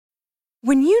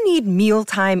When you need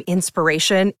mealtime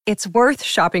inspiration, it's worth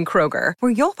shopping Kroger,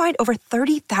 where you'll find over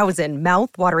 30,000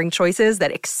 mouth-watering choices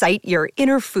that excite your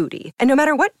inner foodie. And no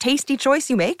matter what tasty choice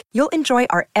you make, you'll enjoy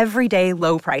our everyday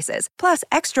low prices, plus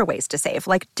extra ways to save,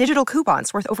 like digital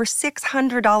coupons worth over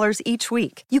 $600 each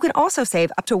week. You can also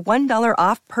save up to $1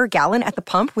 off per gallon at the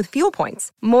pump with fuel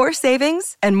points. More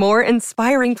savings and more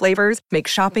inspiring flavors make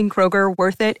shopping Kroger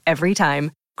worth it every time.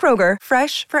 Kroger,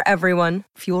 fresh for everyone.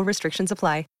 Fuel restrictions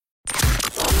apply.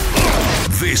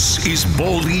 This is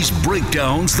Baldy's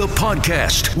Breakdowns, the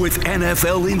podcast with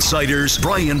NFL insiders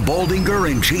Brian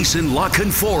Baldinger and Jason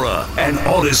LaCanfora, an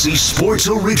Odyssey Sports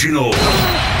original.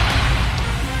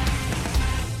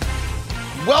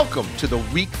 Welcome to the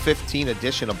Week 15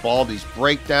 edition of Baldy's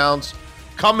Breakdowns,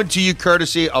 coming to you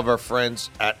courtesy of our friends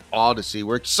at Odyssey.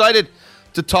 We're excited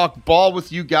to talk ball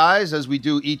with you guys as we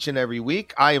do each and every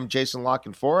week. I am Jason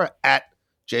LaCanfora at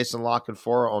Jason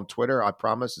LaCanfora on Twitter. I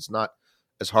promise it's not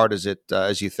as hard as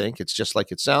you think. It's just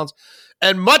like it sounds.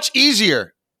 And much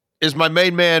easier is my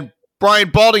main man,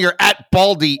 Brian Baldinger at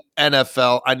Baldy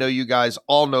NFL. I know you guys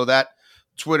all know that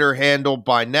Twitter handle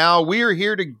by now. We are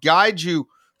here to guide you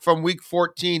from Week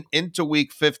 14 into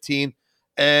Week 15.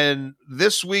 And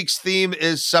this week's theme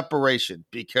is separation,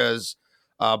 because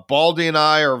Baldy and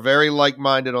I are very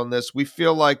like-minded on this. We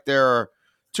feel like there are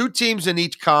two teams in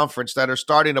each conference that are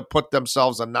starting to put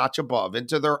themselves a notch above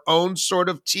into their own sort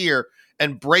of tier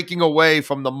and breaking away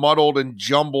from the muddled and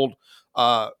jumbled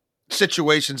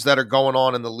situations that are going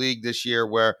on in the league this year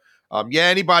where,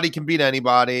 anybody can beat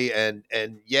anybody, and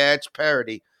it's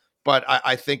parity. But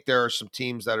I think there are some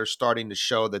teams that are starting to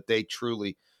show that they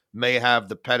truly may have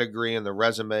the pedigree and the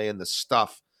resume and the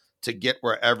stuff to get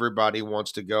where everybody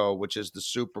wants to go, which is the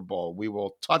Super Bowl. We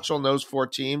will touch on those four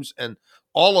teams, and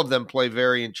all of them play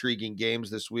very intriguing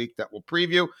games this week that we'll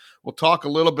preview. We'll talk a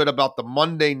little bit about the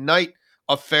Monday night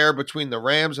affair between the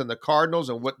Rams and the Cardinals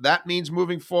and what that means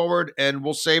moving forward, and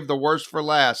we'll save the worst for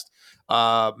last.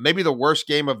 Maybe the worst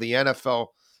game of the NFL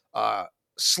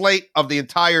slate of the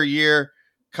entire year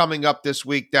coming up this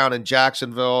week down in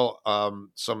Jacksonville.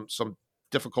 Some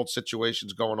difficult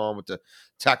situations going on with the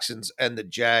Texans and the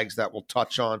Jags that we'll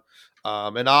touch on.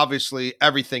 And obviously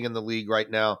everything in the league right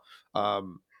now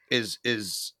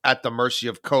is at the mercy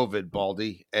of COVID,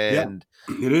 Baldy. And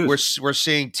it is. We're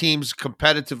seeing teams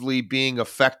competitively being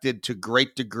affected to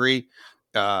great degree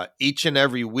each and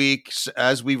every week.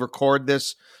 As we record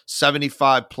this,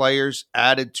 75 players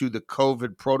added to the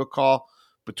COVID protocol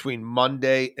between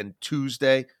Monday and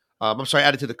Tuesday.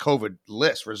 Added to the COVID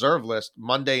list, reserve list,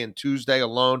 Monday and Tuesday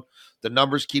alone. The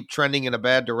numbers keep trending in a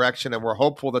bad direction, and we're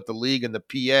hopeful that the league and the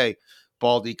PA,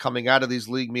 Baldy, coming out of these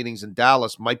league meetings in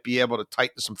Dallas, might be able to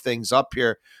tighten some things up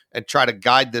here and try to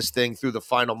guide this thing through the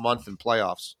final month in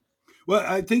playoffs. Well,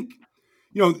 I think,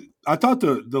 I thought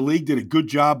the league did a good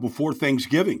job before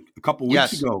Thanksgiving a couple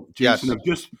weeks ago, Jason, of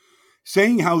just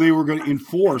saying how they were going to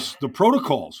enforce the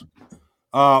protocols.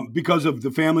 Because of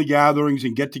the family gatherings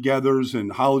and get-togethers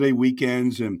and holiday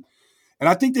weekends, and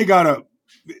I think they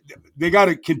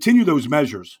gotta continue those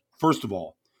measures first of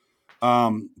all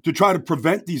to try to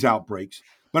prevent these outbreaks.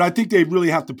 But I think they really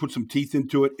have to put some teeth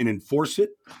into it and enforce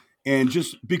it. And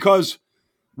just because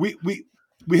we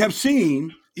have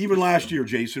seen even last year,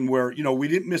 Jason, where we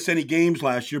didn't miss any games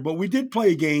last year, but we did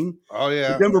play a game. Oh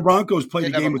yeah, the Denver Broncos played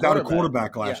a game without a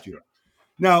quarterback last year.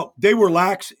 Now, they were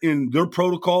lax in their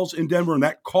protocols in Denver, and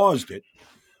that caused it.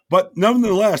 But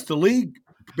nonetheless, the league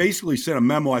basically sent a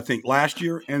memo, I think, last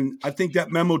year, and I think that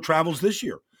memo travels this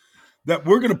year, that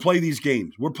we're going to play these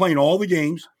games. We're playing all the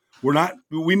games.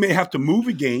 We may have to move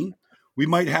a game. We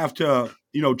might have to,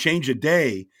 change a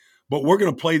day, but we're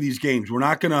going to play these games. We're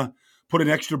not going to put an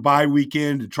extra bye week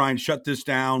in to try and shut this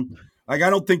down. I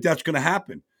don't think that's going to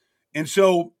happen. And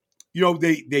so –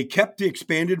 they kept the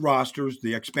expanded rosters,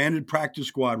 the expanded practice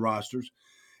squad rosters,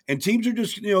 and teams are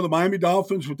just, the Miami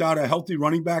Dolphins without a healthy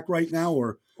running back right now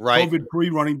or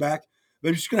COVID-free running back.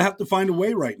 They're just going to have to find a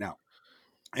way right now.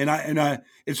 And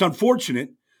it's unfortunate,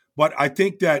 but I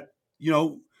think that,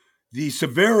 the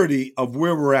severity of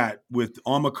where we're at with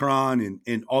Omicron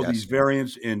and all these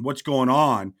variants and what's going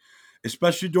on,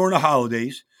 especially during the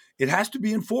holidays, it has to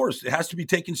be enforced. It has to be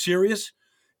taken serious.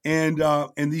 And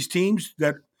these teams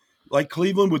that, like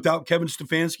Cleveland without Kevin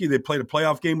Stefanski, they played a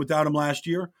playoff game without him last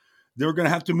year. They're going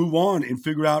to have to move on and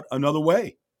figure out another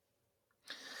way.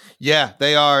 Yeah,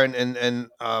 they are. And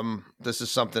this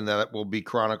is something that we'll be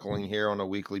chronicling here on a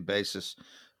weekly basis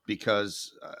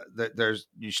because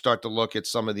you start to look at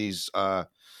some of these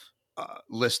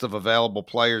list of available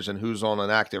players and who's on an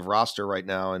active roster right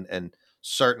now. And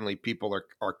certainly people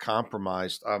are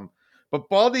compromised. But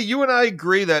Baldy, you and I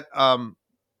agree that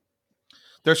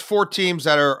there's 4 teams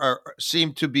that are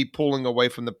seem to be pulling away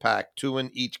from the pack, 2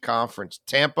 in each conference.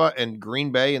 Tampa and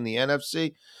Green Bay in the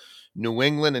NFC, New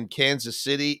England and Kansas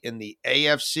City in the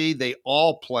AFC. They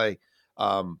all play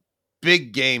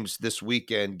big games this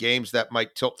weekend, games that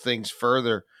might tilt things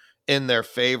further in their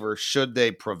favor should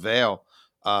they prevail.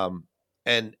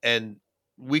 And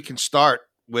we can start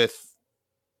with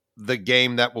the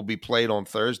game that will be played on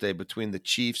Thursday between the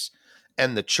Chiefs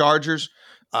and the Chargers.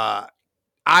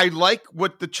 I like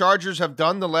what the Chargers have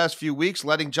done the last few weeks,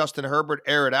 letting Justin Herbert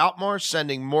air it out more,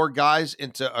 sending more guys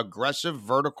into aggressive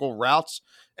vertical routes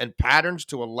and patterns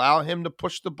to allow him to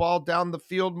push the ball down the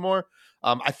field more.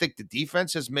 I think the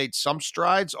defense has made some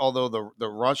strides, although the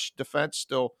rush defense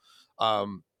still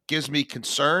gives me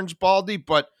concerns, Baldy.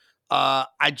 But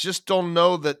I just don't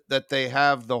know that they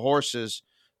have the horses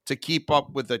to keep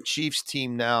up with a Chiefs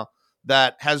team now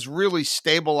that has really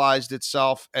stabilized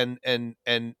itself and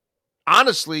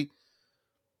honestly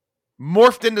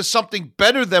morphed into something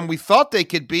better than we thought they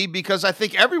could be, because I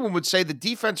think everyone would say the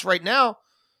defense right now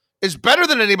is better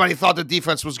than anybody thought the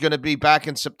defense was going to be back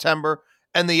in September,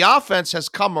 and the offense has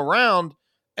come around,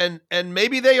 and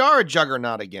maybe they are a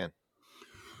juggernaut again.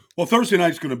 Well, Thursday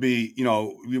night's going to be,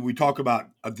 we talk about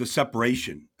the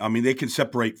separation. I mean, they can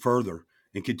separate further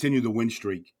and continue the win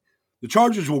streak. The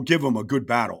Chargers will give them a good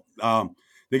battle.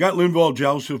 They got Linval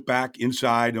Joseph back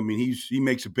inside. I mean, he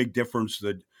makes a big difference.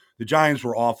 The Giants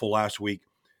were awful last week.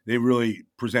 They really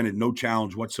presented no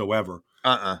challenge whatsoever.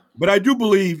 But I do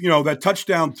believe, that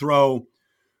touchdown throw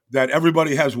that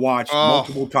everybody has watched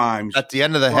multiple times at the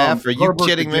end of the half. Are you Herbert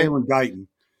kidding me? Jalen Guyton.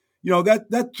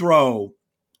 That throw,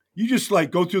 you just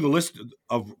go through the list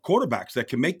of quarterbacks that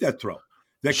can make that throw,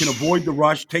 that can avoid the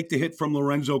rush, take the hit from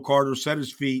Lorenzo Carter, set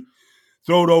his feet,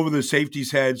 throw it over the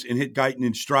safeties' heads, and hit Guyton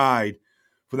in stride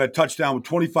for that touchdown with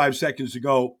 25 seconds to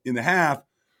go in the half.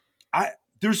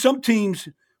 There's some teams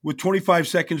with 25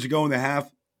 seconds to go in the half,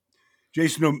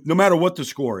 Jason, no matter what the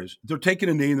score is, they're taking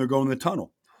a knee and they're going in the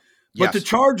tunnel. But Yes. the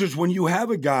Chargers, when you have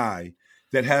a guy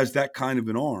that has that kind of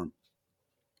an arm,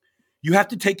 you have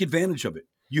to take advantage of it.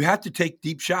 You have to take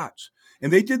deep shots.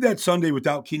 And they did that Sunday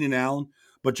without Keenan Allen,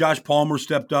 but Josh Palmer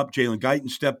stepped up, Jalen Guyton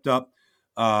stepped up,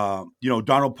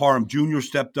 Donald Parham Jr.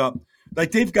 stepped up.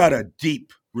 They've got a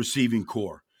deep receiving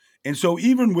core. And so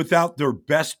even without their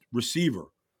best receiver,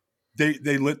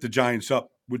 they lit the Giants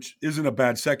up, which isn't a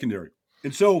bad secondary.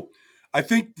 And so I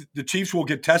think the Chiefs will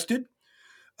get tested.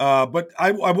 But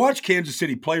I watch Kansas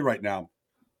City play right now.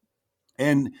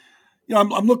 And,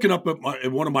 I'm looking up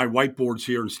at one of my whiteboards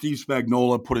here, and Steve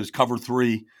Spagnuolo put his cover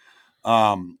 3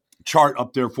 chart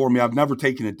up there for me. I've never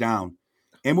taken it down.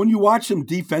 And when you watch them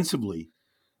defensively,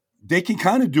 they can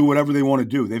kind of do whatever they want to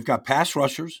do. They've got pass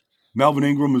rushers. Melvin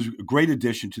Ingram is a great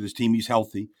addition to this team. He's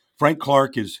healthy. Frank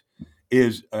Clark is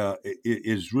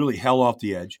really hell off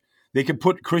the edge. They can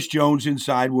put Chris Jones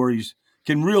inside where he's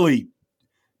can really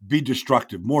be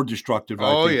destructive, more destructive,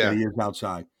 than he is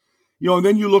outside. And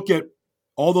then you look at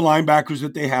all the linebackers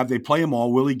that they have. They play them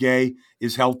all. Willie Gay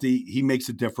is healthy. He makes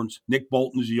a difference. Nick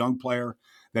Bolton is a young player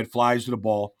that flies to the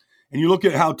ball. And you look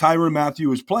at how Tyrann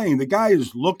Mathieu is playing. The guy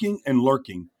is looking and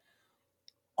lurking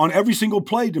on every single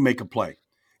play to make a play.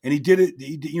 And he did it.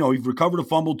 He recovered a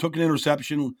fumble, took an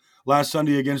interception last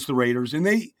Sunday against the Raiders. And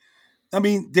they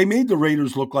made the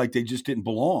Raiders look like they just didn't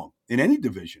belong in any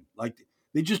division.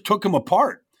 They just took them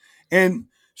apart. And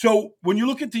so when you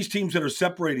look at these teams that are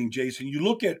separating, Jason, you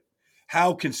look at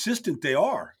how consistent they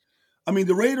are.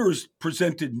 The Raiders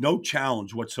presented no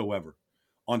challenge whatsoever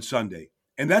on Sunday.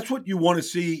 And that's what you want to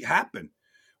see happen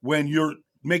when you're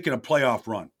making a playoff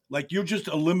run. You're just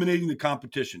eliminating the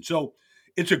competition. So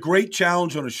it's a great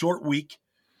challenge on a short week.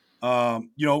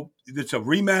 It's a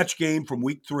rematch game from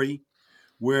week 3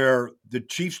 where the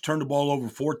Chiefs turned the ball over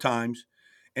 4 times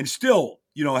and still,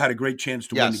 had a great chance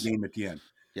to win the game at the end.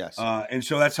 Yes. And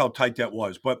so that's how tight that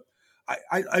was. But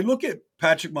I look at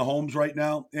Patrick Mahomes right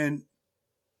now, and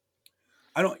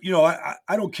I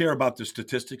don't care about the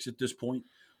statistics at this point.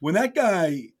 When that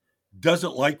guy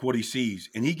doesn't like what he sees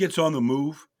and he gets on the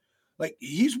move,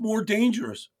 he's more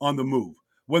dangerous on the move.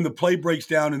 When the play breaks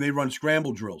down and they run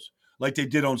scramble drills like they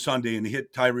did on Sunday and they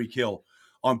hit Tyreek Hill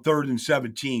on 3rd and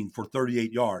 17 for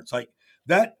 38 yards.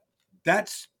 That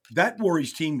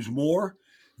worries teams more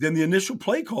than the initial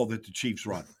play call that the Chiefs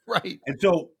run. Right. And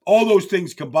so all those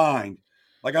things combined,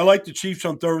 I like the Chiefs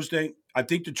on Thursday. I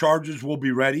think the Chargers will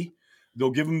be ready.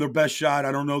 They'll give them their best shot.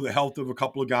 I don't know the health of a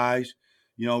couple of guys,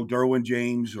 Derwin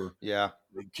James or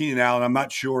Keenan Allen. I'm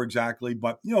not sure exactly.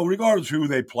 But, regardless of who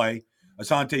they play,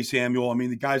 Asante Samuel,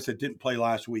 the guys that didn't play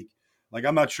last week,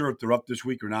 I'm not sure if they're up this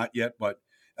week or not yet. But,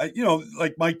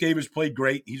 Mike Davis played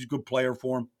great. He's a good player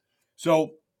for him.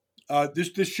 So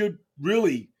this should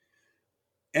really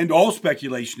end all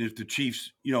speculation if the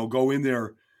Chiefs, go in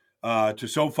there to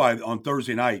SoFi on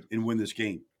Thursday night and win this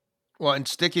game. Well, and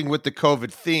sticking with the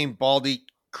COVID theme, Baldy,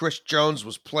 Chris Jones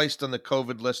was placed on the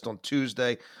COVID list on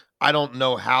Tuesday. I don't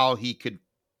know how he could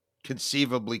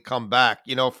conceivably come back,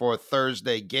 for a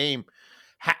Thursday game.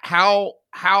 How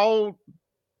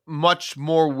much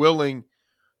more willing,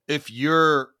 if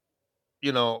you're,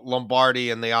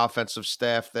 Lombardi and the offensive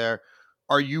staff there,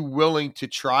 are you willing to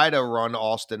try to run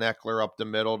Austin Eckler up the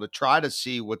middle to try to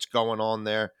see what's going on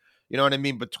there? You know what I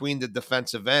mean? Between the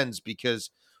defensive ends, because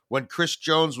when Chris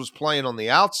Jones was playing on the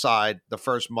outside the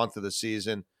first month of the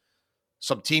season,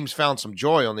 some teams found some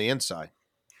joy on the inside.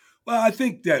 Well, I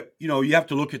think that, you have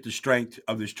to look at the strength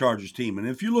of this Chargers team. And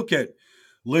if you look at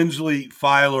Lindsley,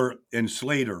 Filer, and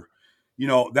Slater,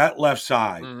 that left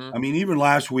side, I mean, even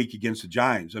last week against the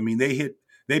Giants,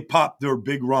 they popped their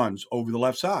big runs over the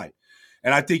left side.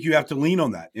 And I think you have to lean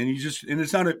on that. And and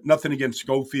it's nothing against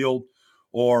Schofield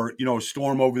or,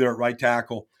 Storm over there at right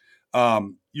tackle.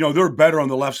 They're better on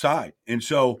the left side. And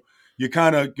so you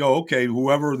kind of go, okay,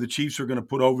 whoever the Chiefs are going to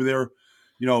put over there,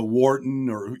 Wharton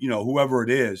or, whoever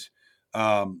it is,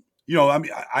 I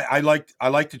like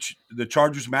the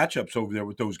Chargers matchups over there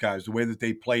with those guys, the way that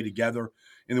they play together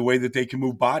and the way that they can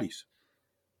move bodies.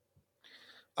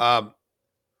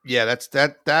 Yeah,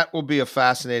 that will be a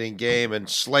fascinating game, and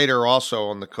Slater also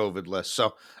on the COVID list.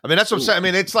 So, that's what I'm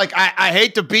saying. It's like, I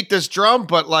hate to beat this drum,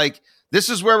 but like, this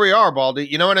is where we are, Baldy.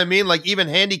 You know what I mean? Like, even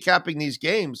handicapping these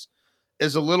games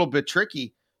is a little bit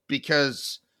tricky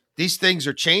because these things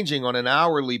are changing on an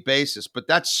hourly basis, but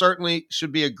that certainly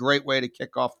should be a great way to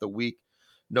kick off the week,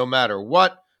 no matter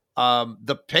what.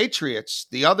 The Patriots,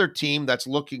 the other team that's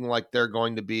looking like they're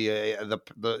going to be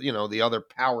the other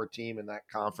power team in that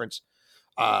conference,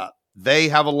 they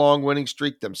have a long winning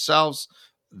streak themselves.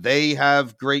 They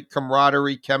have great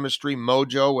camaraderie, chemistry,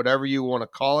 mojo, whatever you want to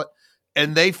call it.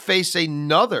 And they face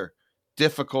another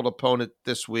difficult opponent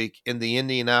this week in the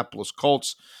Indianapolis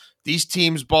Colts. These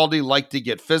teams, Baldy, like to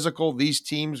get physical. These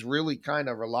teams really kind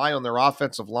of rely on their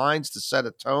offensive lines to set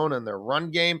a tone in their run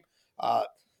game.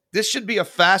 This should be a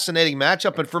fascinating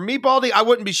matchup. And for me, Baldy, I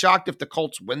wouldn't be shocked if the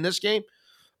Colts win this game.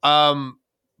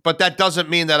 But that doesn't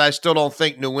mean that I still don't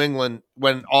think New England,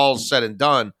 when all's said and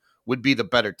done, would be the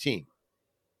better team.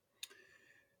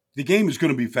 The game is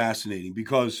going to be fascinating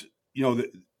because,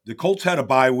 the Colts had a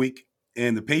bye week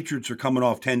and the Patriots are coming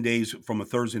off 10 days from a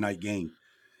Thursday night game.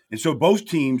 And so both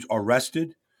teams are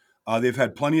rested. They've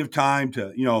had plenty of time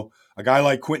to, a guy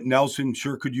like Quentin Nelson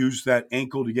sure could use that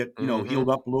ankle to get, healed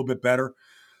up a little bit better,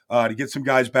 to get some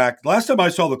guys back. Last time I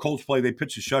saw the Colts play, they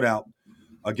pitched a shutout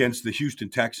against the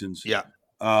Houston Texans. Yeah.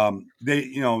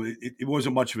 It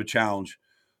wasn't much of a challenge.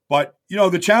 But,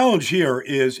 the challenge here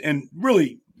is, and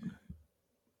really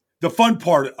the fun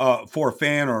part for a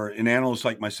fan or an analyst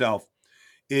like myself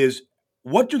is,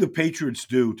 what do the Patriots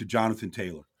do to Jonathan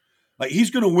Taylor? Like,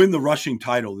 he's going to win the rushing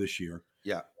title this year.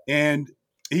 Yeah. And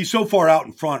he's so far out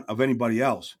in front of anybody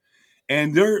else.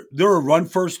 And they're a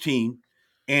run-first team,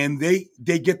 and they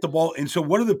get the ball. And so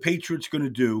what are the Patriots going to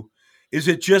do? Is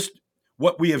it just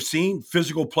what we have seen,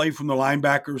 physical play from the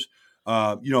linebackers,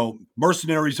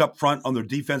 mercenaries up front on their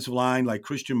defensive line like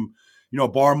Christian,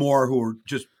 Barmore, who are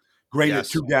just great at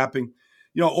two-gapping,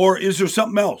 or is there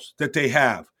something else that they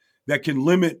have that can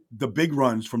limit the big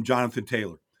runs from Jonathan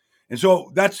Taylor? And so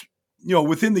that's,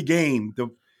 within the game,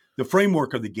 the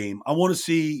framework of the game, I want to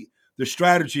see the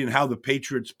strategy and how the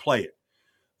Patriots play it.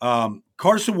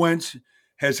 Carson Wentz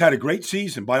has had a great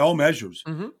season by all measures.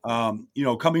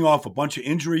 Coming off a bunch of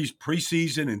injuries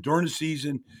preseason and during the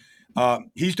season,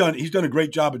 he's done a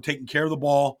great job of taking care of the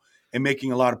ball and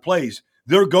making a lot of plays.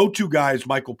 Their go-to guy is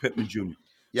Michael Pittman Jr.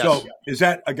 Yes. So is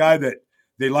that a guy that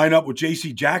they line up with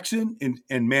J.C. Jackson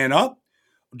and man up?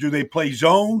 Do they play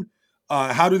zone?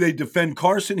 How do they defend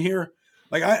Carson here?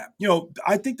 Like,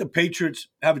 I think the Patriots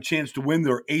have a chance to win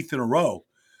their 8th in a row,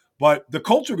 but the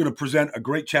Colts are going to present a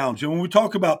great challenge. And when we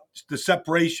talk about the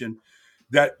separation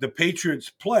that the Patriots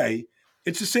play,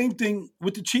 it's the same thing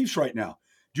with the Chiefs right now.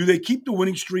 Do they keep the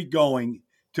winning streak going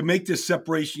to make this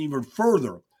separation even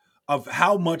further of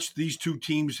how much these two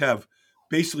teams have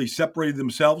basically separated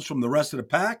themselves from the rest of the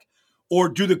pack? Or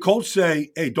do the Colts say,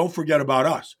 hey, don't forget about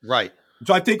us? Right.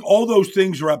 So I think all those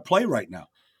things are at play right now.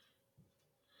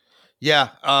 Yeah.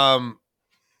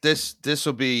 This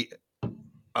will be,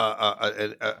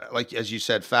 like, as you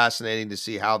said, fascinating to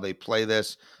see how they play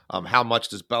this. How much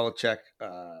does Belichick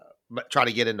try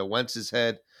to get into Wentz's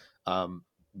head?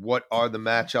 What are the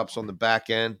matchups on the back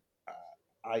end?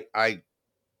 I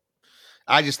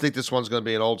I just think this one's going to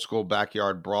be an old school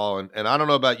backyard brawl. And I don't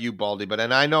know about you, Baldy,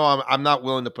 and I know I'm not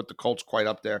willing to put the Colts quite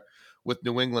up there with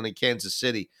New England and Kansas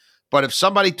City. But if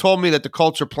somebody told me that the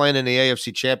Colts are playing in the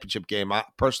AFC Championship game, I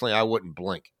wouldn't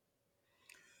blink.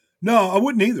 No, I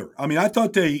wouldn't either. I mean, I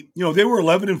thought they were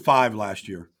 11-5 last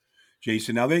year,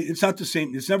 Jason. Now it's not the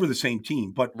same. It's never the same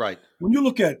team. But right. When you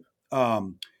look at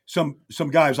some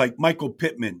guys like Michael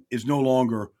Pittman is no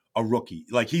longer a rookie.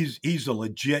 Like he's a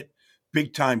legit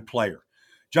big time player.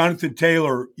 Jonathan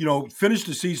Taylor, finished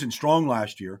the season strong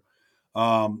last year.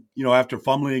 After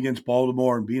fumbling against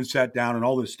Baltimore and being sat down and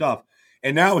all this stuff.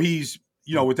 And now he's,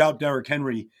 without Derrick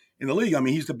Henry in the league, I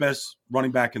mean, he's the best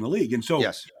running back in the league. And so,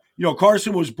 yes.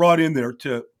 Carson was brought in there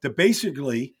to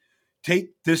basically take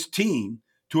this team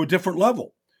to a different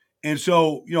level. And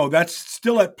so, that's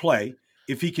still at play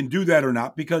if he can do that or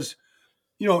not, because,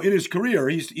 in his career,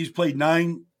 he's played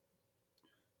 9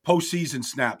 postseason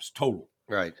snaps total.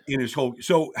 Right. In his whole.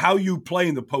 So how you play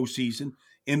in the postseason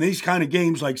in these kind of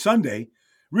games like Sunday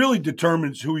really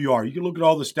determines who you are. You can look at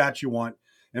all the stats you want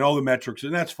and all the metrics,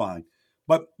 and that's fine.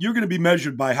 But you're going to be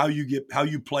measured by how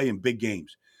you play in big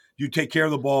games. You take care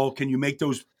of the ball. Can you make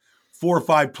those 4 or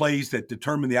 5 plays that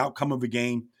determine the outcome of a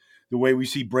game, the way we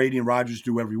see Brady and Rodgers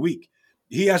do every week?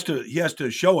 He has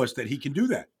to show us that he can do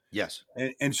that. Yes.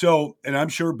 And so I'm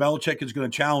sure Belichick is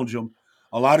going to challenge him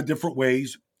a lot of different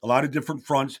ways, a lot of different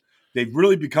fronts. They've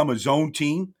really become a zone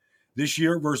team this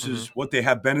year versus what they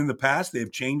have been in the past. They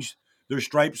have changed their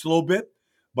stripes a little bit,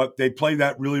 but they play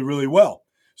that really, really well.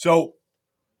 So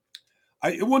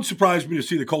it wouldn't surprise me to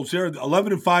see the Colts there.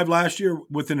 11-5 last year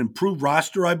with an improved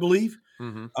roster, I believe.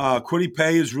 Kwity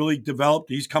Paye has really developed.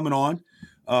 He's coming on.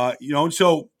 And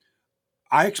so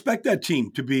I expect that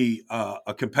team to be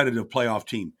a competitive playoff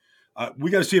team.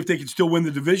 We got to see if they can still win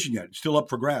the division yet. It's still up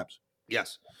for grabs.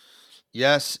 Yes.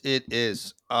 Yes, it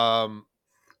is. Yeah.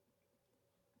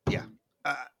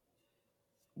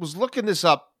 Was looking this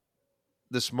up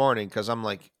this morning because I'm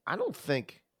like, I don't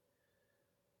think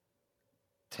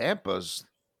Tampa's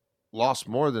lost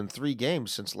more than 3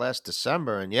 games since last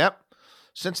December. And yep,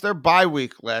 since their bye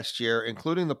week last year,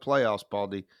 including the playoffs,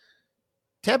 Baldy,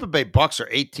 Tampa Bay Bucks are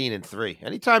 18-3.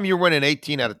 Anytime you're winning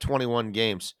 18 out of 21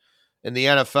 games in the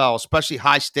NFL, especially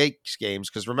high stakes games,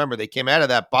 because remember, they came out of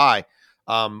that bye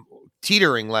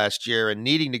teetering last year and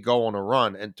needing to go on a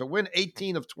run, and to win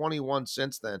 18 of 21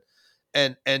 since then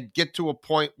and get to a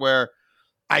point where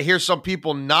I hear some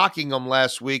people knocking them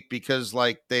last week because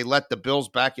they let the Bills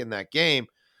back in that game.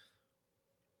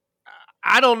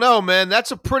 I don't know, man.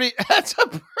 That's a pretty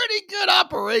good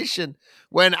operation.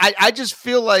 When I just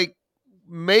feel like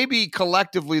maybe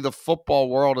collectively the football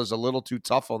world is a little too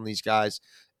tough on these guys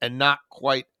and not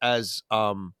quite as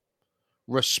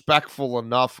respectful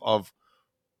enough of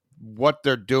what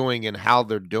they're doing and how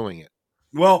they're doing it.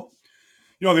 Well,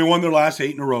 they won their last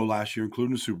 8 in a row last year,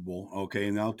 including the Super Bowl. Okay,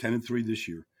 and now 10-3 this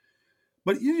year.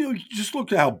 But you just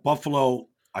look at how Buffalo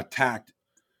attacked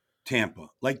Tampa.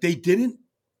 They didn't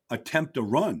attempt a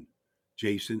run,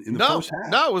 Jason, in the first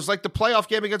half. No, it was like the playoff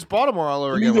game against Baltimore all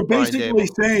over again.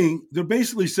 They're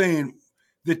basically saying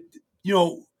that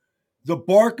the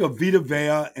bark of Vita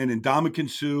Vea and Ndamukong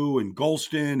Suh and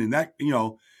Golston and that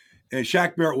and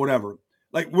Shaq Barrett, whatever.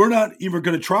 We're not even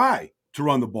going to try to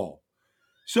run the ball.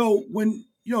 So when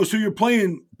so you're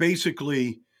playing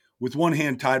basically with one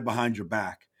hand tied behind your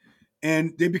back,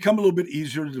 and they become a little bit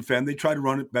easier to defend. They try to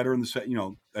run it better in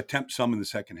the attempt some in the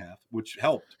second half, which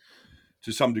helped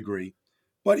to some degree.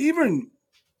 But even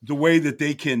the way that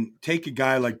they can take a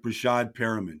guy like Brashad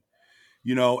Perriman,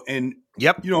 and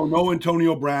no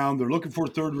Antonio Brown, they're looking for a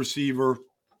third receiver,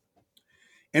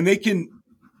 and they can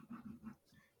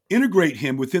integrate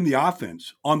him within the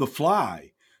offense on the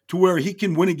fly to where he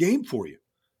can win a game for you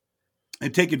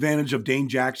and take advantage of Dane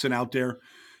Jackson out there,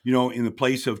 in the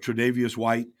place of Tre'Davious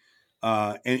White,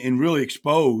 and really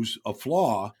expose a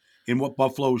flaw in what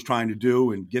Buffalo is trying to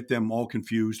do and get them all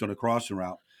confused on a crossing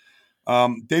route.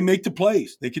 They make the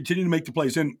plays. They continue to make the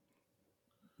plays. And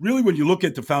really, when you look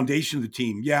at the foundation of the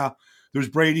team, there's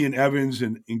Brady and Evans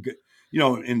and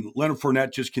Leonard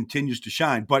Fournette just continues to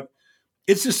shine. But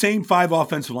it's the same 5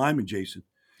 offensive linemen, Jason.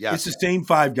 Yes. It's the same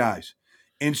 5 guys.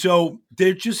 And so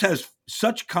there just has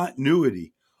such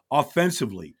continuity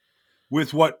offensively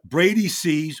with what Brady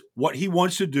sees, what he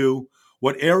wants to do,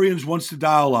 what Arians wants to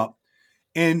dial up,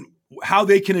 and how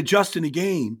they can adjust in a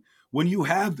game when you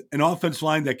have an offensive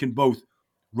line that can both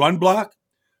run block,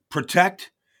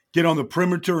 protect, get on the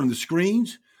perimeter and the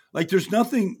screens. There's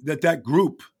nothing that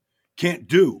group can't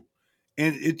do.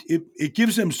 And it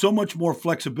gives them so much more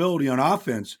flexibility on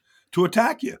offense to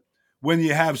attack you when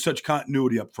you have such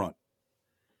continuity up front.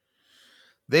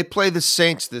 They play the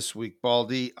Saints this week,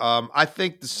 Baldy. I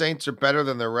think the Saints are better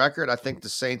than their record. I think the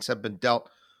Saints have been dealt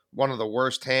one of the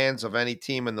worst hands of any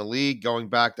team in the league, going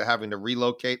back to having to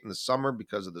relocate in the summer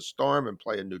because of the storm and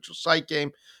play a neutral site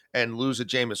game and lose a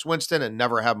Jameis Winston and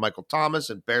never have Michael Thomas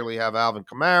and barely have Alvin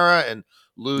Kamara and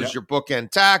lose your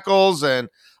bookend tackles. And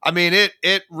I mean,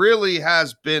 it really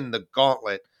has been the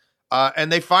gauntlet. And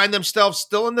they find themselves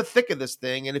still in the thick of this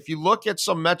thing. And if you look at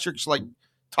some metrics like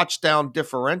touchdown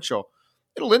differential,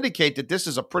 it'll indicate that this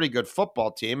is a pretty good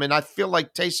football team. And I feel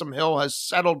like Taysom Hill has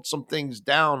settled some things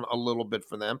down a little bit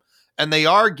for them. And they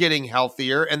are getting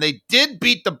healthier. And they did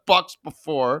beat the Bucs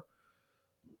before.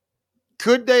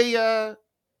 Could they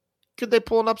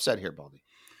pull an upset here, Baldy?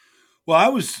 Well, I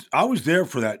was there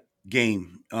for that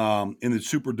game in the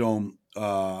Superdome,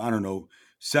 I don't know,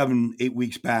 7-8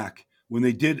 weeks back when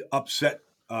they did upset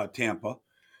Tampa.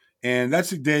 And that's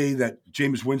the day that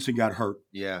Jameis Winston got hurt.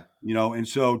 Yeah. And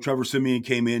so Trevor Siemian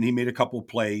came in. He made a couple of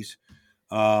plays.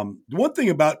 The one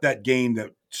thing about that game that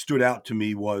stood out to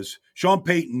me was Sean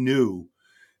Payton knew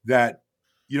that,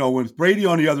 with Brady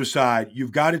on the other side,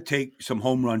 you've got to take some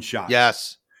home run shots.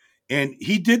 Yes. And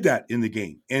he did that in the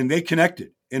game. And they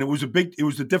connected. And it was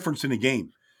the difference in the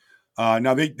game.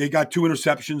 Now, they got 2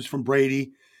 interceptions from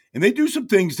Brady. And they do some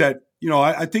things that,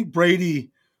 I think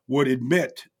Brady would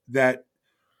admit that,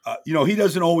 he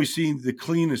doesn't always see the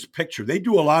cleanest picture. They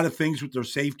do a lot of things with their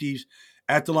safeties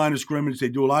at the line of scrimmage. They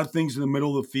do a lot of things in the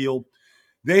middle of the field.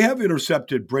 They have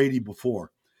intercepted Brady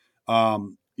before.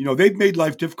 They've made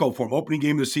life difficult for him. Opening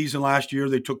game of the season last year,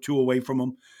 they took 2 away from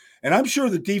him. And I'm sure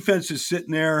the defense is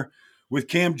sitting there with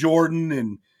Cam Jordan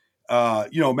and,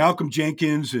 Malcolm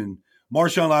Jenkins and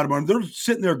Marshawn Lattimore. And they're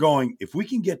sitting there going, if we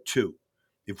can get 2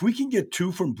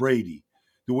 from Brady,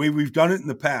 the way we've done it in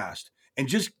the past, and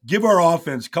just give our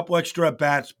offense a couple extra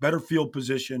at-bats, better field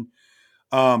position,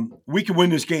 we can win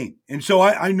this game. And so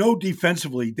I know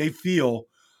defensively they feel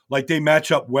like they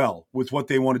match up well with what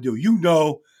they want to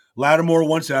do. Lattimore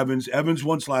wants Evans. Evans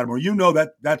wants Lattimore.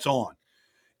 That's on.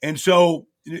 And so,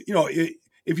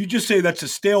 if you just say that's a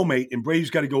stalemate and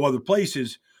Brady's got to go other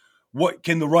places, what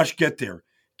can the rush get there?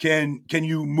 Can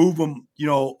you move them,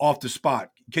 off the spot?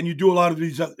 Can you do a lot of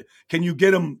these? Can you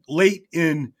get them late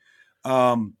in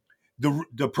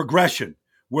the progression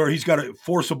where he's got to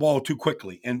force a ball too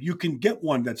quickly, and you can get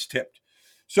one that's tipped.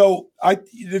 So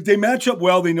they match up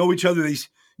well. They know each other.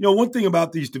 One thing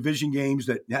about these division games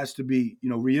that has to be,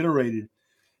 reiterated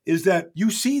is that you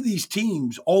see these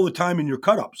teams all the time in your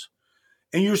cut-ups,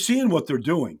 and you're seeing what they're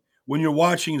doing when you're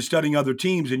watching and studying other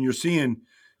teams, and you're seeing,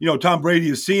 Tom Brady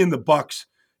is seeing the Bucs,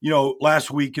 last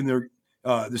week in their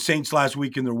the Saints last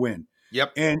week in their win.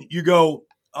 Yep. And you go,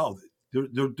 oh,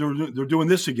 they're doing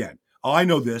this again. Oh, I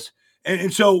know this.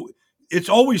 And so it's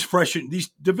always fresh. These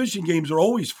division games are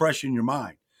always fresh in your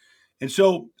mind. And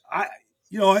so I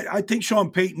think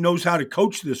Sean Payton knows how to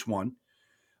coach this one.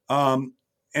 And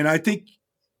I think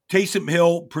Taysom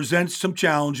Hill presents some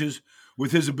challenges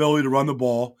with his ability to run the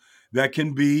ball that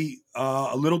can be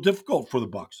a little difficult for the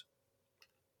Bucs.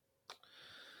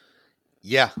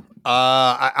 Yeah,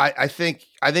 I think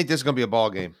this is going to be a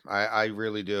ball game. I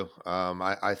really do.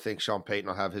 I think Sean Payton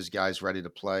will have his guys ready to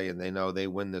play, and they know they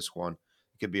win this one.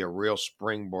 It could be a real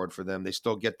springboard for them. They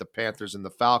still get the Panthers and the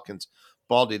Falcons.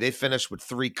 Baldy, they finished with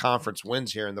 3 conference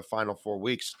wins here in the final 4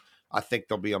 weeks. I think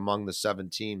they'll be among the 7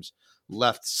 teams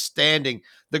left standing.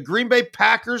 The Green Bay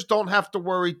Packers don't have to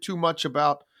worry too much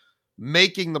about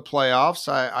making the playoffs.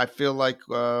 I feel like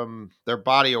their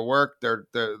body of work,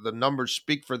 the numbers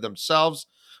speak for themselves.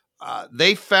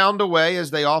 They found a way,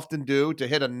 as they often do, to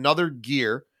hit another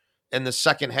gear in the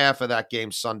second half of that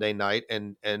game Sunday night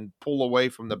and pull away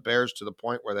from the Bears to the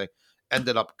point where they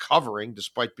ended up covering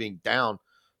despite being down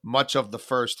much of the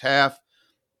first half.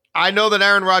 I know that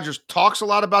Aaron Rodgers talks a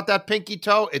lot about that pinky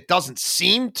toe. It doesn't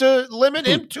seem to limit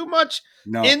him too much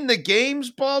in the games,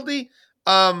 Baldy.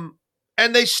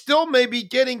 And they still may be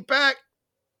getting back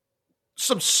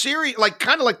some serious,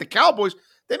 kind of like the Cowboys,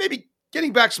 they may be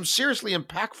getting back some seriously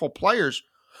impactful players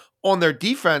on their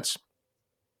defense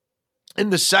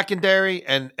in the secondary.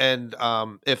 And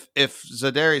if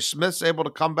Zadarius Smith's able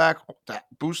to come back to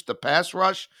boost the pass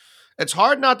rush, it's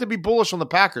hard not to be bullish on the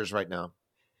Packers right now.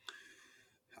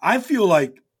 I feel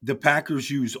like the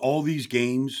Packers use all these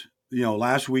games,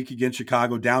 last week against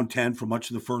Chicago, down 10 for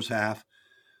much of the first half.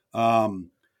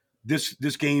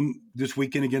 This game this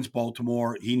weekend against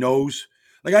Baltimore, he knows.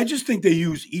 I just think they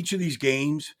use each of these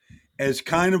games as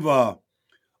kind of a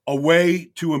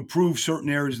way to improve certain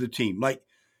areas of the team. Like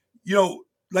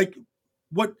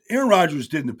what Aaron Rodgers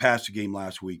did in the passing game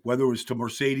last week, whether it was to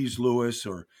Mercedes Lewis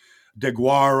or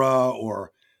DeGuara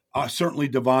or certainly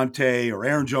Devontae or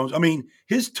Aaron Jones. I mean,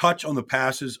 his touch on the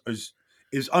passes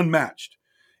is unmatched,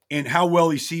 and how well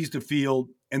he sees the field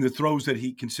and the throws that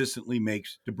he consistently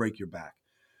makes to break your back.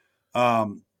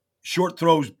 Short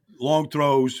throws, long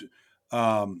throws,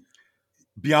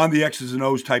 beyond the X's and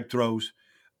O's type throws.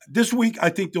 This week, I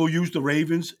think they'll use the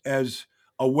Ravens as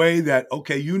a way that,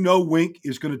 okay, Wink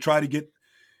is going to try to get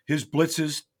his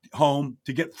blitzes home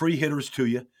to get free hitters to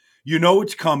you. You know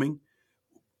it's coming.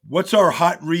 What's our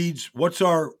hot reads? What's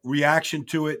our reaction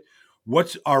to it?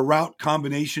 What's our route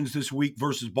combinations this week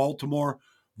versus Baltimore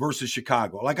versus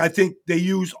Chicago? Like, I think they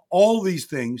use all these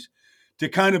things to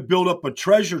kind of build up a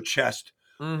treasure chest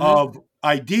of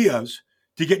ideas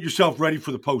to get yourself ready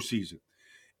for the postseason.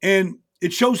 And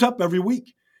it shows up every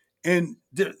week. And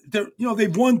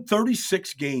they've won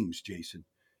 36 games, Jason,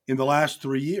 in the last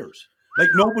 3 years. Like,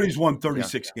 nobody's won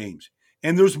 36 games.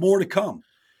 And there's more to come.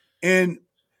 And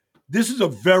this is a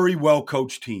very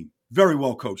well-coached team, very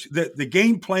well-coached. The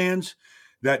game plans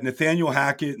that Nathaniel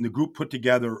Hackett and the group put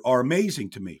together are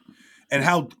amazing to me, and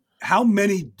how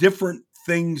many different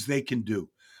things they can do.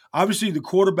 Obviously, the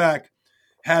quarterback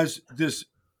has this,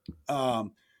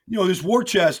 this war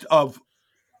chest of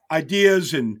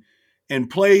ideas and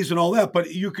plays and all that,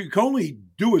 but you can only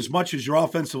do as much as your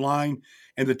offensive line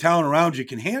and the talent around you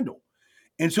can handle.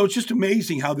 And so it's just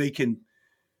amazing how they can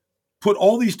put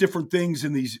all these different things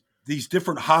in these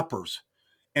different hoppers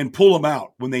and pull them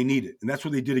out when they need it. And that's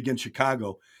what they did against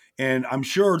Chicago. And I'm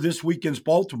sure this week against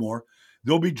Baltimore,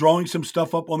 they'll be drawing some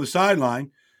stuff up on the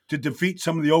sideline to defeat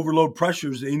some of the overload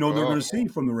pressures that they're going to see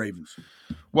from the Ravens.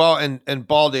 Well, and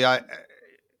Baldy,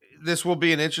 this will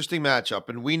be an interesting matchup.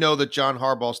 And we know that John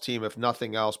Harbaugh's team, if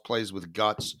nothing else, plays with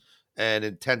guts and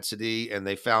intensity, and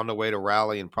they found a way to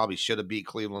rally and probably should have beat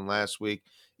Cleveland last week,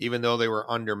 even though they were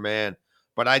undermanned.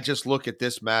 But I just look at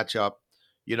this matchup,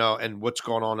 and what's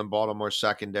going on in Baltimore's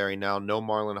secondary now. No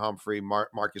Marlon Humphrey.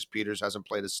 Marcus Peters hasn't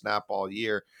played a snap all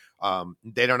year.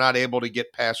 They're not able to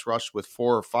get pass rush with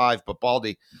 4 or 5. But,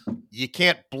 Baldy, you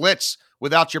can't blitz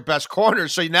without your best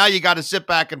corners. So now you got to sit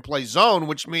back and play zone,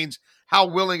 which means how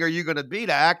willing are you going to be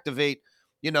to activate,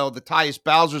 the Tyus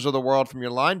Bowsers of the world from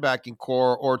your linebacking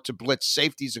core, or to blitz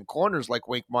safeties and corners like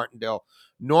Wink Martindale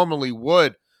normally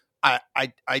would. I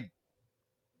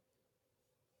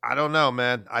don't know,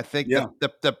 man. I think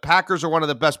the Packers are one of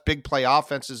the best big play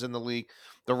offenses in the league.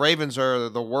 The Ravens are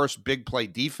the worst big play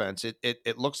defense.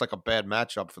 It looks like a bad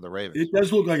matchup for the Ravens. It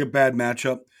does look like a bad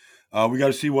matchup. We got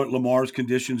to see what Lamar's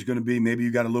condition is going to be. Maybe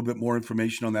you got a little bit more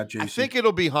information on that, Jason. I think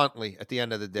it'll be Huntley at the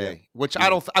end of the day, which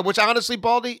honestly,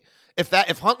 Baldy,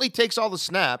 if Huntley takes all the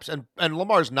snaps and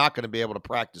Lamar's not going to be able to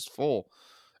practice full,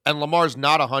 and Lamar's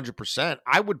not 100%,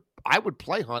 I would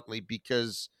play Huntley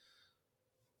because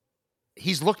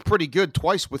he's looked pretty good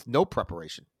twice with no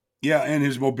preparation. Yeah, and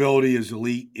his mobility is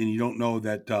elite, and you don't know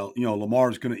that Lamar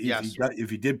is going to, if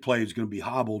he did play, is going to be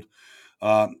hobbled.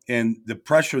 And the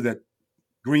pressure that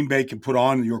Green Bay can put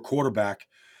on your quarterback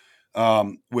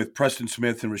with Preston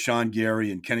Smith and Rashawn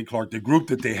Gary and Kenny Clark, the group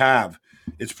that they have,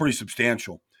 it's pretty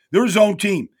substantial. They're his own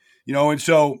team, and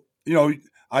so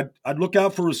I'd look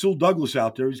out for Rasul Douglas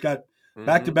out there. He's got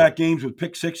back-to-back games with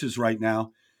pick sixes right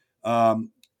now.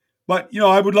 But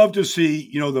I would love to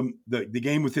see the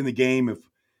game within the game.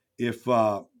 If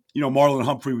Marlon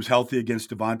Humphrey was healthy against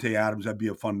Devontae Adams, that'd be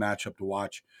a fun matchup to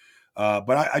watch.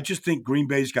 But I just think Green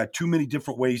Bay's got too many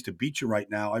different ways to beat you right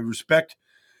now. I respect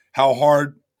how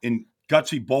hard and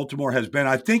gutsy Baltimore has been.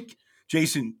 I think,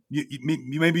 Jason,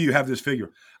 maybe you have this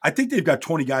figure. I think they've got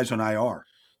 20 guys on IR.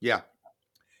 Yeah.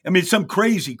 I mean, it's some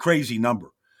crazy, crazy number.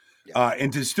 Yeah.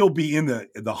 And to still be in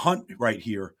the hunt right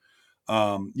here.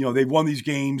 They've won these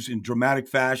games in dramatic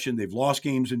fashion. They've lost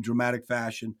games in dramatic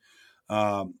fashion.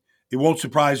 It won't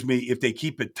surprise me if they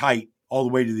keep it tight all the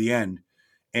way to the end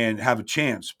and have a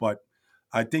chance. But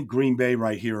I think Green Bay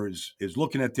right here is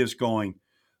looking at this going,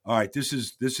 all right, this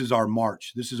is our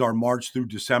march. This is our march through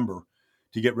December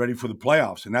to get ready for the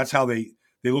playoffs. And that's how they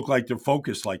look like they're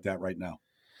focused like that right now.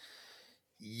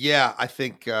 Yeah, I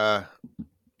think that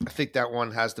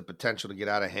one has the potential to get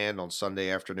out of hand on Sunday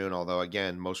afternoon, although,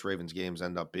 again, most Ravens games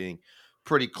end up being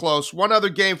pretty close. One other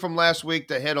game from last week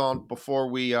to hit on before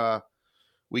we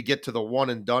get to the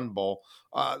one-and-done bowl.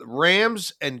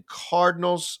 Rams and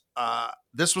Cardinals,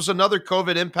 this was another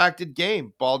COVID-impacted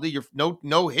game, Baldy.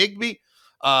 No Higbee,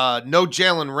 no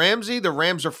Jalen Ramsey. The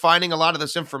Rams are finding a lot of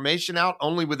this information out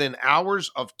only within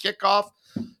hours of kickoff,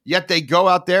 yet they go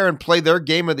out there and play their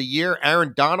game of the year.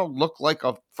 Aaron Donald looked like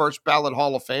a first-ballot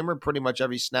Hall of Famer pretty much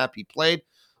every snap he played.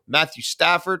 Matthew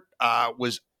Stafford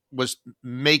was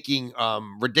making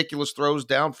ridiculous throws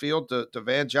downfield to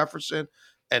Van Jefferson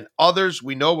and others.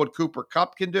 We know what Cooper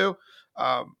Kupp can do.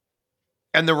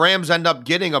 and the Rams end up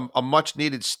getting a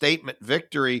much-needed statement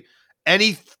victory.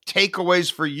 Any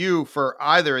takeaways for you for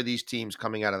either of these teams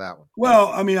coming out of that one? Well,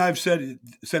 I mean, I've said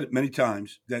it many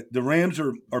times that the Rams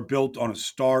are built on a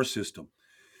star system.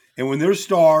 And when there's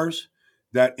stars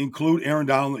that include Aaron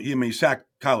Donald, he sacked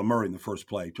Kyler Murray in the first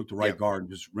play. He took the right guard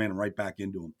and just ran him right back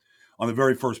into him on the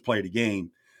very first play of the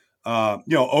game.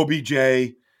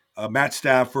 OBJ, Matt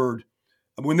Stafford.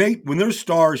 When their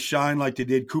stars shine like they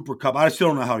did, Cooper Kupp, I still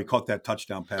don't know how he caught that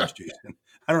touchdown pass, Jason.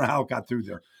 I don't know how it got through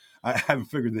there. I haven't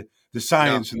figured the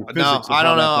science and the physics. No, I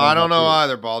don't know. I don't know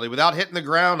either, Baldy. Without hitting the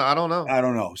ground, I don't know. I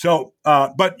don't know. So,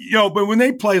 but when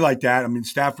they play like that, I mean,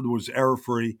 Stafford was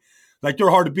error-free. Like, they're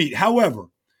hard to beat. However,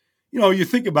 you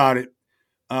think about it,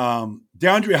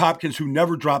 DeAndre Hopkins, who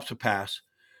never drops a pass,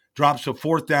 drops a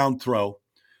fourth down throw,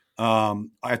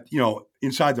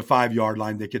 inside the 5-yard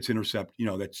line that gets intercepted.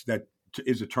 That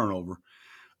is a turnover.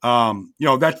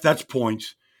 That's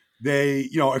points.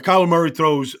 Kyler Murray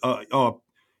throws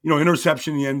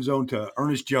interception in the end zone to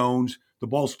Ernest Jones. The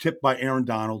ball's tipped by Aaron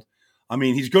Donald. I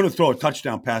mean, he's going to throw a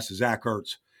touchdown pass to Zach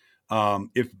Ertz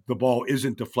if the ball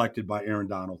isn't deflected by Aaron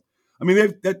Donald. I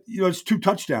mean, it's 2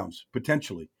 touchdowns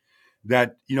potentially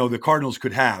that the Cardinals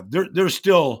could have. They're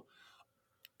still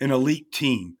an elite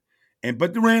team,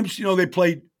 but the Rams, they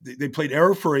played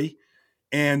error free,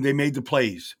 and they made the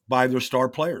plays by their star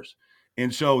players,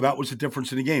 and so that was the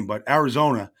difference in the game. But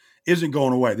Arizona isn't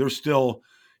going away. They're still,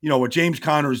 what James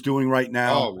Conner is doing right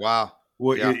now. Oh wow,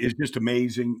 is just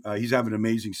amazing. He's having an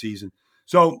amazing season.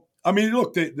 So I mean,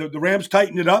 look, the Rams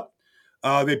tightened it up.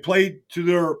 They played to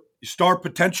their star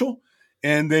potential,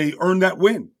 and they earned that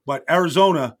win. But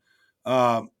Arizona,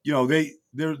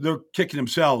 they're kicking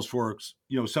themselves for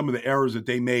some of the errors that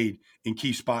they made in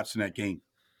key spots in that game.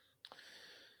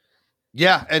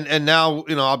 Yeah, and now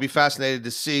I'll be fascinated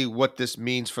to see what this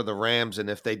means for the Rams, and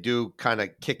if they do kind of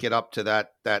kick it up to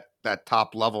that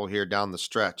top level here down the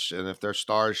stretch, and if their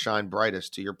stars shine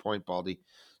brightest. To your point, Baldy.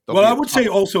 Well, I would say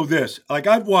also this: like,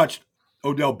 I've watched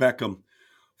Odell Beckham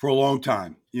for a long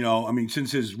time.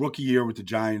 Since his rookie year with the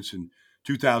Giants in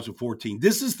 2014.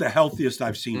 This is the healthiest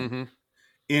I've seen him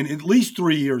in at least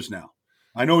 3 years now.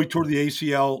 I know he tore the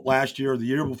ACL last year. The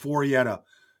year before, he had a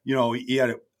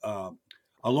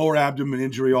lower abdomen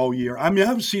injury all year. I mean, I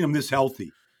haven't seen him this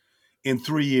healthy in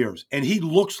 3 years, and he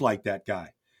looks like that guy.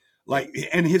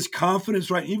 And his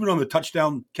confidence, right? Even on the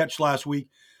touchdown catch last week,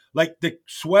 like, the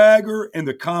swagger and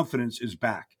the confidence is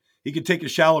back. He could take a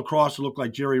shallow cross and look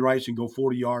like Jerry Rice and go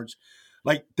 40 yards.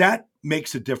 Like, that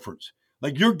makes a difference.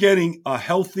 Like, you're getting a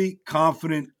healthy,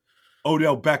 confident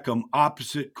Odell Beckham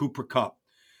opposite Cooper Kupp.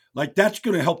 Like, that's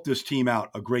going to help this team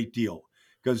out a great deal,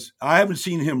 because I haven't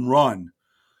seen him run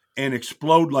and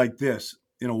explode like this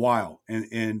in a while.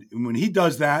 And when he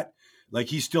does that, like,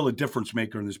 he's still a difference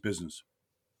maker in this business.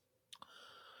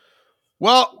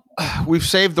 Well, we've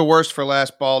saved the worst for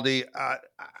last, Baldy.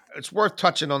 It's worth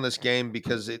touching on this game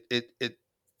because it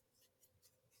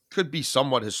could be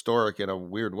somewhat historic in a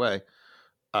weird way.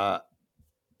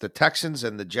 The Texans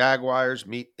and the Jaguars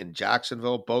meet in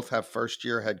Jacksonville. Both have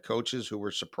first-year head coaches who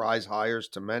were surprise hires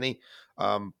to many.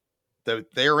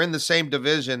 They're in the same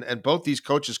division, and both these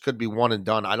coaches could be one and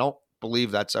done. I don't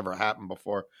believe that's ever happened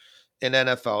before in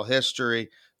NFL history.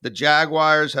 The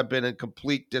Jaguars have been in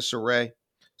complete disarray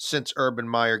since Urban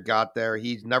Meyer got there.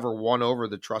 He's never won over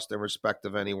the trust and respect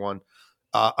of anyone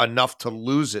enough to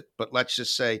lose it, but let's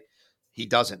just say he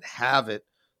doesn't have it.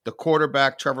 The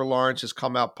quarterback, Trevor Lawrence, has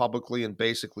come out publicly and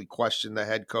basically questioned the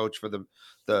head coach for the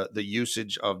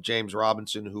usage of James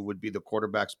Robinson, who would be the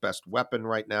quarterback's best weapon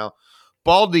right now.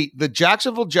 Baldy, the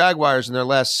Jacksonville Jaguars in their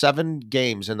last 7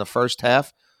 games in the first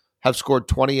half have scored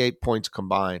 28 points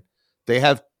combined. They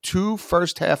have 2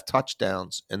 first-half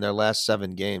touchdowns in their last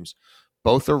 7 games.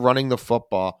 Both are running the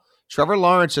football. Trevor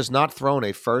Lawrence has not thrown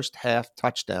a first-half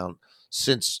touchdown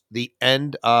since the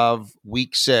end of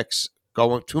Week 6.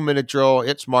 Going 2-minute drill,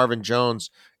 hits Marvin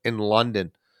Jones in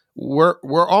London. We're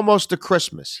almost to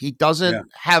Christmas. He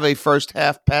doesn't have a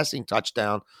first-half passing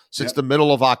touchdown since the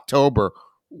middle of October.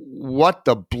 What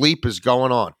the bleep is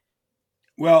going on?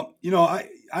 Well,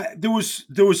 there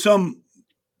was some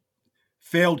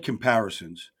failed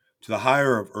comparisons to the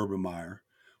hire of Urban Meyer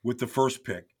with the first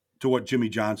pick to what Jimmy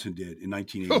Johnson did in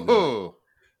 1989.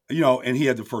 And he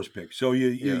had the first pick. So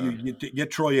you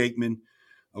get Troy Aikman,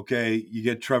 okay, you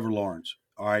get Trevor Lawrence.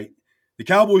 All right. The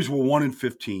Cowboys were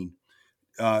 1-15.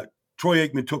 Troy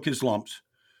Aikman took his lumps.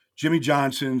 Jimmy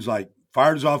Johnson's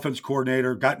fired his offense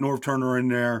coordinator, got Norv Turner in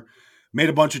there, made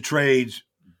a bunch of trades,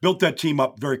 built that team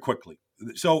up very quickly.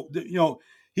 So,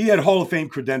 he had Hall of Fame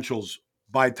credentials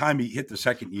by the time he hit the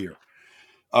second year.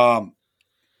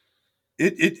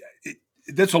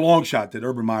 that's a long shot that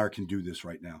Urban Meyer can do this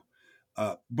right now.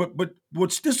 But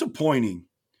what's disappointing,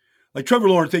 like Trevor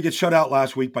Lawrence, they get shut out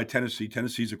last week by Tennessee.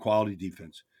 Tennessee's a quality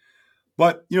defense.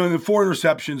 But, the 4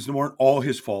 interceptions weren't all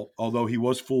his fault, although he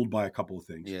was fooled by a couple of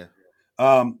things. Yeah.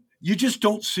 You just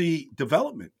don't see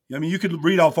development. I mean, you could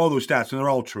read off all those stats, and they're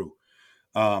all true.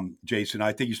 Jason,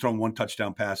 I think he's thrown 1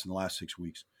 touchdown pass in the last 6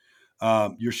 weeks.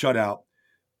 You're shut out.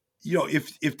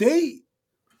 If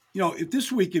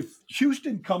this week, if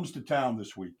Houston comes to town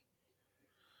this week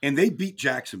and they beat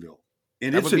Jacksonville,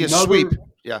 and that would be a sweep.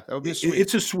 Yeah, that would be a sweep.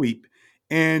 It's a sweep.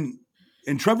 And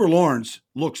Trevor Lawrence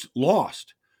looks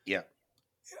lost. Yeah.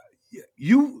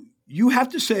 You have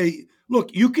to say,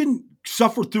 look, you can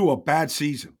suffer through a bad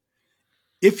season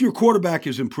if your quarterback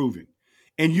is improving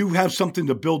and you have something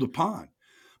to build upon.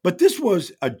 But this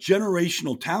was a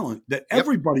generational talent that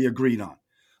everybody agreed on.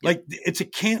 Like, it's a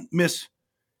can't miss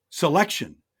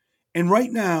selection. And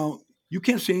right now, you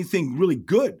can't say anything really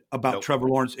good about Trevor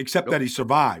Lawrence except that he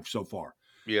survived so far.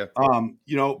 Yeah.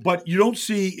 But you don't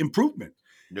see improvement.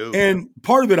 No. And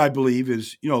part of it, I believe,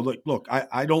 is, look,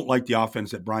 I don't like the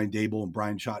offense that Brian Dable and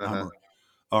Brian Schottenheimer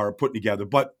are putting together.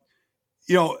 But,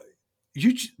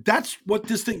 that's what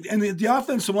this thing – and the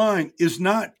offensive line is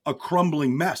not a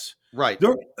crumbling mess. Right.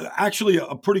 They're actually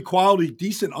a pretty quality,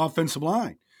 decent offensive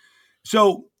line.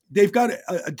 So they've got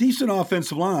a decent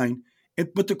offensive line,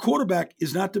 but the quarterback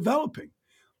is not developing.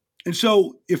 And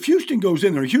so if Houston goes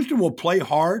in there, Houston will play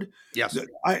hard. Yes.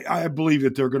 I believe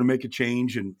that they're going to make a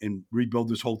change and rebuild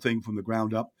this whole thing from the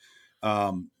ground up.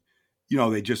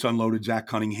 They just unloaded Zach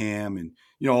Cunningham and,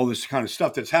 all this kind of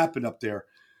stuff that's happened up there.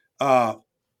 But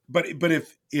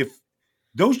if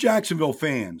those Jacksonville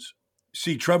fans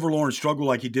see Trevor Lawrence struggle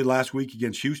like he did last week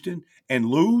against Houston and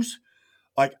lose,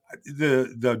 like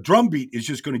the drumbeat is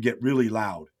just going to get really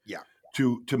loud. Yeah.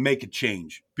 To make a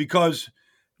change, because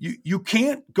you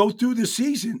can't go through the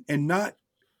season and not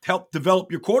help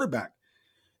develop your quarterback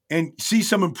and see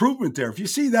some improvement there. If you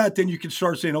see that, then you can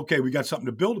start saying, okay, we got something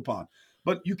to build upon.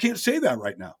 But you can't say that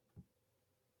right now.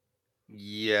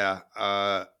 Yeah.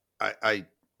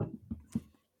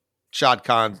 Shad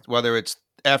Khan, whether it's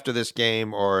after this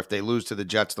game or if they lose to the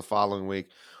Jets the following week,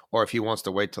 or if he wants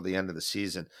to wait till the end of the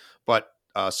season. But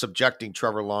subjecting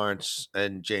Trevor Lawrence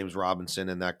and James Robinson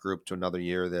in that group to another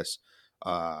year of this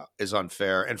is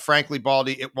unfair. And frankly,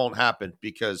 Baldy, it won't happen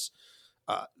because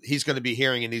he's going to be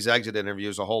hearing in these exit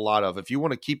interviews a whole lot of, if you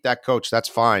want to keep that coach, that's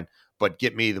fine, but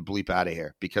get me the bleep out of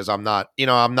here, because I'm not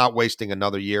wasting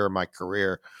another year of my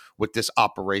career with this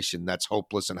operation that's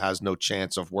hopeless and has no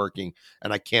chance of working.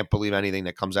 And I can't believe anything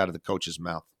that comes out of the coach's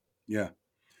mouth. Yeah.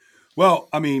 Well,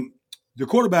 I mean, the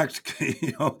quarterbacks,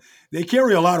 they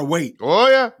carry a lot of weight. Oh,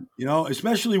 yeah.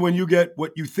 Especially when you get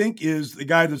what you think is the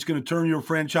guy that's going to turn your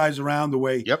franchise around the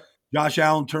way Josh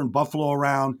Allen turned Buffalo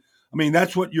around. I mean,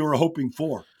 that's what you're hoping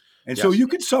for. And so you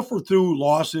can suffer through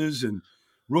losses and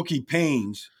rookie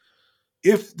pains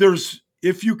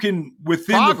if you can,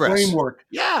 within progress. The framework.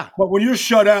 Yeah. But when you're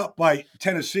shut out by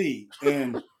Tennessee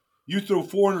and you throw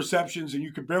 4 interceptions and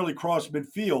you could barely cross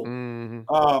midfield,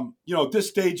 at this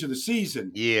stage of the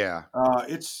season. Yeah.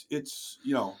 It's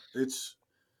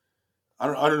I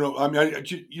don't know. I mean,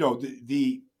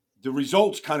 the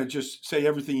results kind of just say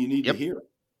everything you need to hear.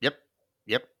 Yep.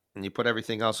 And you put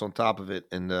everything else on top of it.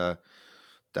 And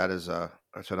that's an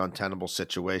untenable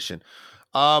situation.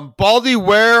 Baldy,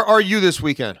 where are you this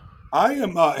weekend? I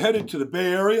am headed to the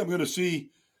Bay Area. I'm going to see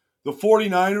the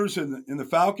 49ers and the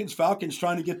Falcons. Falcons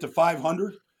trying to get to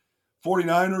 500.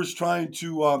 49ers trying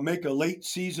to make a late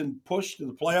season push to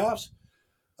the playoffs.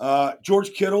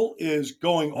 George Kittle is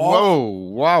going off.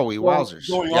 Whoa, wowie, wowzers.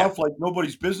 Going off like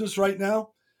nobody's business right now.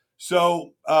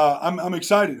 So I'm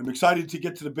excited. I'm excited to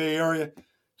get to the Bay Area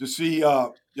to see. I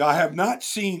have not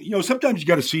seen, sometimes you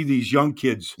got to see these young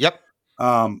kids. Yep.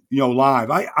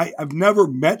 Live. I've never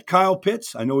met Kyle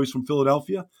Pitts. I know he's from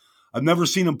Philadelphia. I've never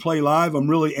seen him play live. I'm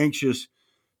really anxious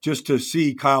just to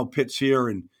see Kyle Pitts here.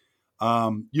 And,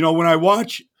 when I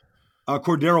watch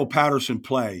Cordero Patterson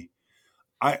play,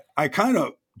 I kind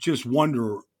of just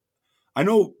wonder. I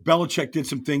know Belichick did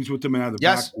some things with him out of the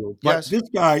backfield, but this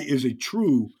guy is a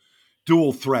true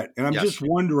dual threat. And I'm just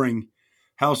wondering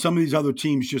how some of these other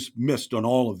teams just missed on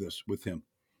all of this with him.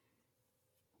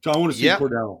 So I want to see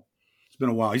Cordero. It's been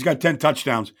a while. He's got 10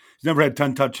 touchdowns. He's never had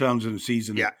 10 touchdowns in a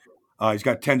season. Yeah. He's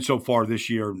got 10 so far this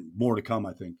year, more to come,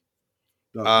 I think.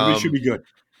 It should be good.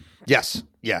 Yes.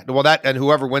 Yeah. Well, and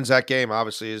whoever wins that game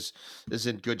obviously is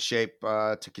in good shape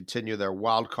to continue their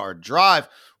wild card drive.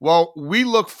 Well, we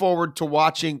look forward to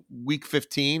watching Week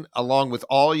 15 along with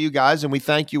all you guys, and we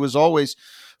thank you as always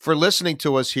for listening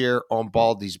to us here on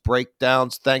Baldy's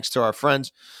Breakdowns. Thanks to our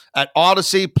friends at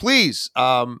Odyssey. Please,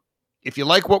 if you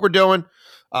like what we're doing,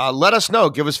 let us know.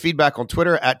 Give us feedback on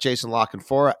Twitter at Jason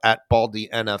Lockenfora, at Baldy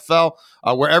NFL.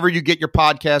 Wherever you get your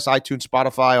podcasts, iTunes,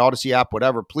 Spotify, Odyssey app,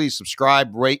 whatever, please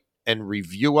subscribe, rate, and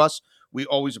review us. We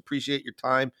always appreciate your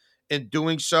time in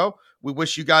doing so. We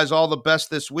wish you guys all the best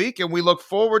this week, and we look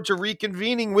forward to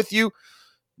reconvening with you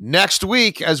next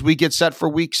week as we get set for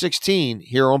Week 16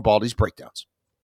 here on Baldy's Breakdowns.